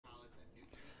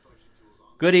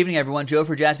Good evening, everyone. Joe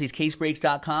for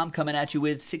JaspysCaseBreaks.com coming at you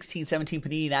with 16-17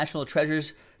 Panini National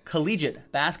Treasures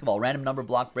Collegiate Basketball. Random number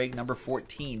block break number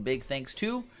 14. Big thanks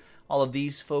to all of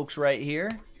these folks right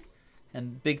here.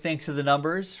 And big thanks to the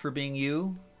numbers for being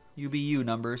you. You be you,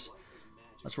 numbers.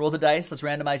 Let's roll the dice. Let's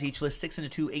randomize each list 6 and a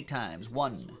 2, 8 times.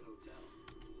 1,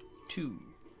 2,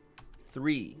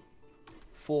 3,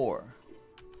 4,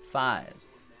 5,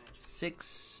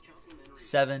 6,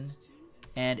 7,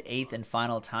 and 8th and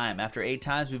final time. After 8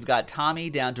 times, we've got Tommy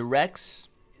down to Rex.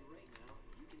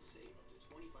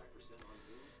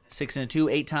 6 and a 2,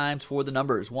 8 times for the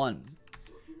numbers. 1,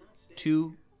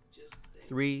 2,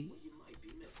 3,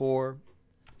 4,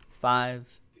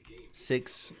 5,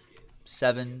 6,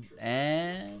 7,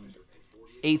 and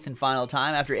 8th and final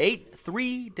time. After 8,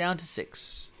 3 down to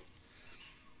 6.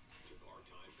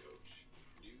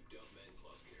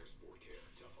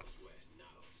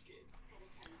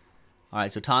 All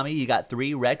right, so Tommy, you got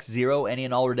 3, Rex 0, any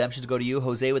and all redemptions go to you.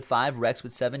 Jose with 5, Rex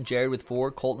with 7, Jared with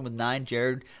 4, Colton with 9,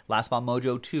 Jared, Last Spot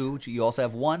Mojo 2. You also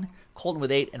have 1, Colton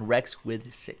with 8, and Rex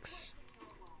with 6.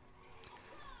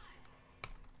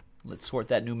 Let's sort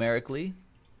that numerically.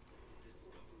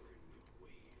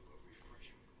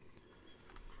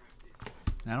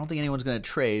 I don't think anyone's going to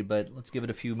trade, but let's give it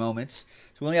a few moments.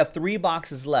 So we only have 3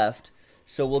 boxes left,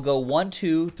 so we'll go 1,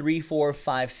 2, 3, 4,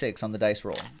 5, 6 on the dice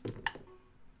roll.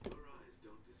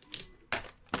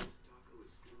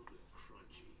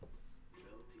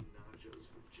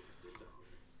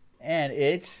 And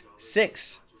it's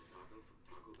 6.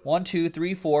 1, 2,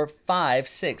 3, 4, 5,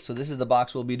 6. So this is the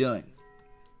box we'll be doing.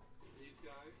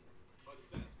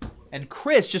 And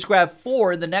Chris just grabbed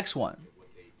 4 in the next one.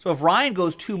 So if Ryan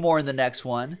goes 2 more in the next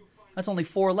one, that's only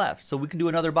 4 left. So we can do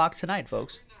another box tonight,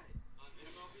 folks.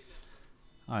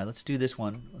 All right, let's do this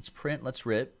one. Let's print, let's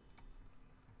rip.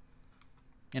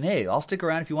 And hey, I'll stick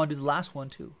around if you want to do the last one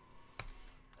too.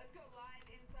 Let's go live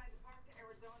inside the park to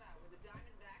Arizona, where the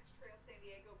Diamondbacks trail San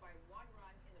Diego by 1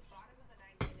 run in the bottom of the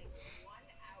 9th inning, 1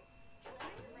 out.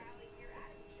 Trying to rally here,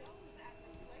 Adam Jones at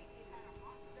the plate. He's had a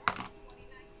hot start in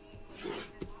 2019.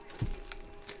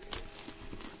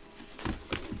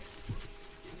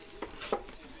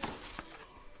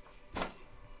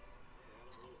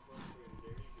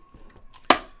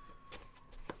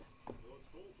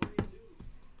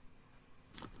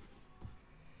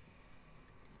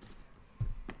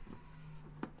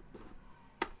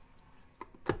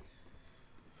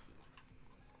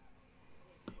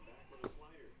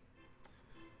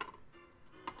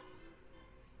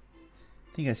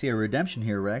 I think I see a redemption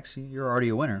here, Rex. You're already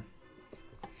a winner.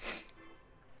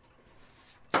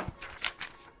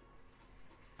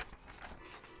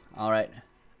 All right.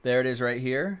 There it is right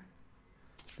here.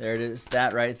 There it is.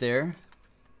 That right there.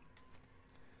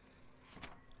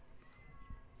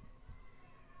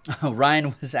 Oh,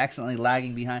 Ryan was accidentally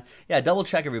lagging behind. Yeah, double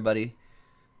check, everybody.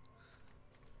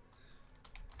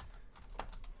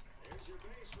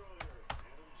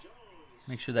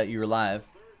 Make sure that you're live.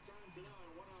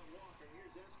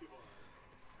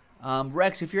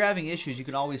 Rex, if you're having issues, you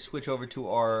can always switch over to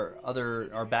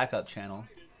our backup channel.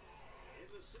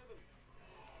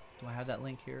 Do I have that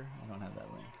link here? I don't have that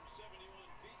link.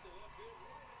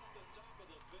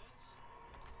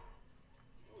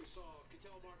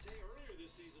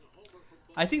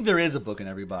 I think there is a book in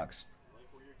every box.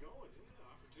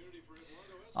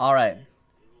 All right.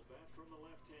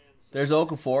 There's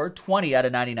Okafor, 20 out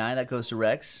of 99. That goes to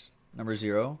Rex, number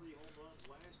 0.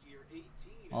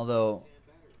 Although,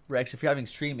 Rex, if you're having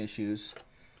stream issues,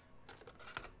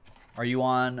 are you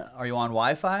on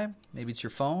Wi-Fi? Maybe it's your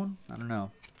phone. I don't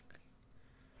know.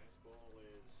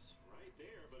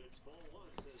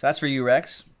 So that's for you,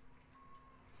 Rex.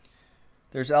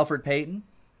 There's Alfred Payton,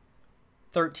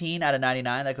 13 out of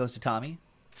 99. That goes to Tommy.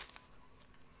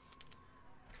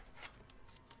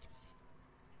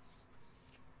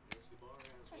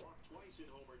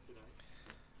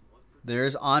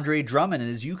 There's Andre Drummond in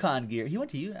his UConn gear. He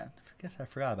went to UConn. I guess I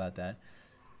forgot about that.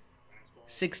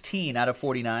 16 out of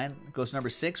 49. Goes to number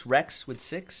 6. Rex with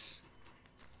 6.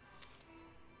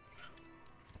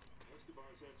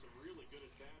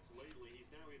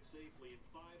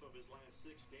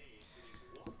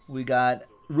 We got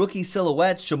rookie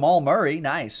silhouettes. Jamal Murray.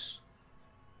 Nice.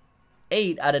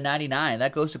 8 out of 99.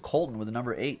 That goes to Colton with the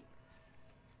number 8.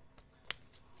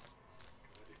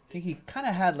 I think he kind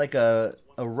of had like a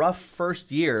rough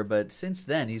first year, but since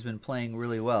then he's been playing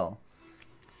really well.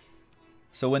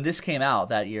 So when this came out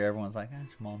that year, everyone's like,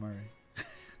 Jamal Murray.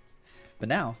 But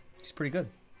now, he's pretty good.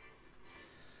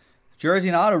 Jersey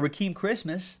and auto, Rakeem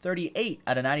Christmas, 38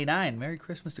 out of 99. Merry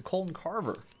Christmas to Colton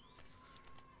Carver.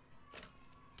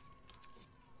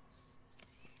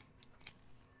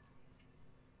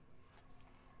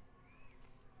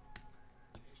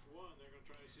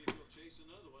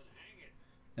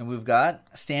 And we've got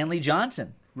Stanley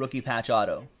Johnson, rookie patch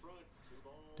auto.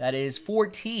 That is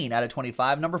 14 out of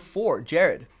 25. Number 4,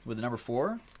 Jared with the number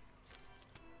 4.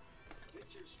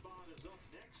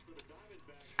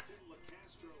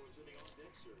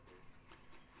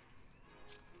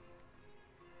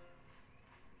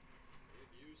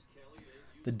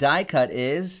 The die cut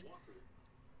is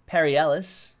Perry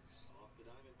Ellis,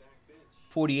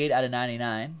 48 out of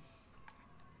 99.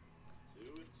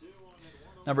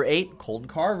 Number 8, Colton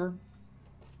Carver.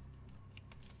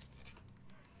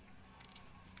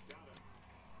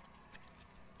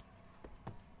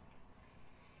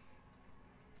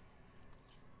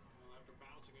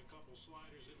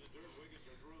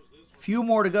 Few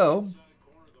more to go.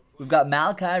 We've got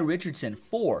Malachi Richardson,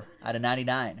 4 out of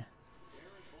 99.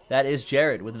 That is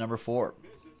Jared with the number 4.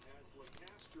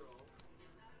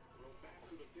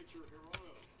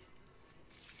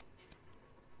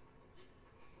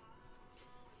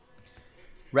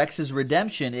 Rex's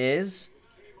redemption is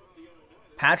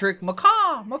Patrick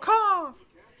McCaw.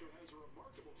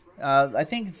 I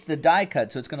think it's the die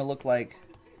cut, so it's gonna look like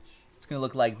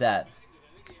that.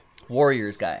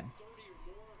 Warriors guy.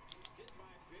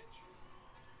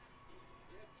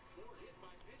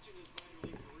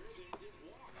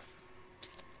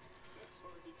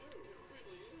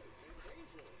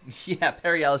 Yeah,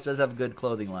 Perry Ellis does have a good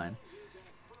clothing line.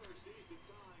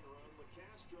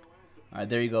 All right,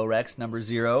 there you go, Rex, number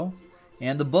 0.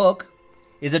 And the book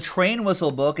is a train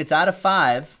whistle book. It's out of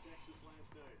 5.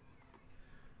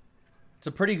 It's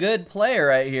a pretty good player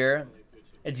right here.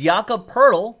 It's Jakob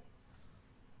Poeltl.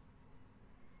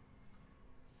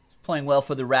 Playing well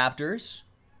for the Raptors.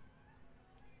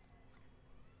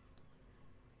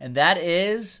 And that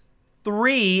is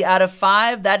 3 out of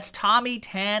 5. That's Tommy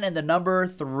Tan and the number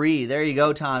 3. There you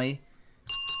go, Tommy.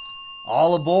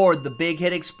 All aboard the Big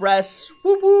Hit Express.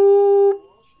 Whoop, whoop.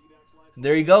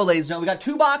 There you go, ladies and gentlemen. We got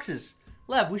 2 boxes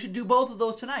left. We should do both of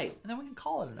those tonight. And then we can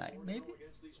call it a night, maybe?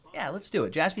 Yeah, let's do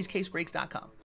it. JaspysCaseBreaks.com.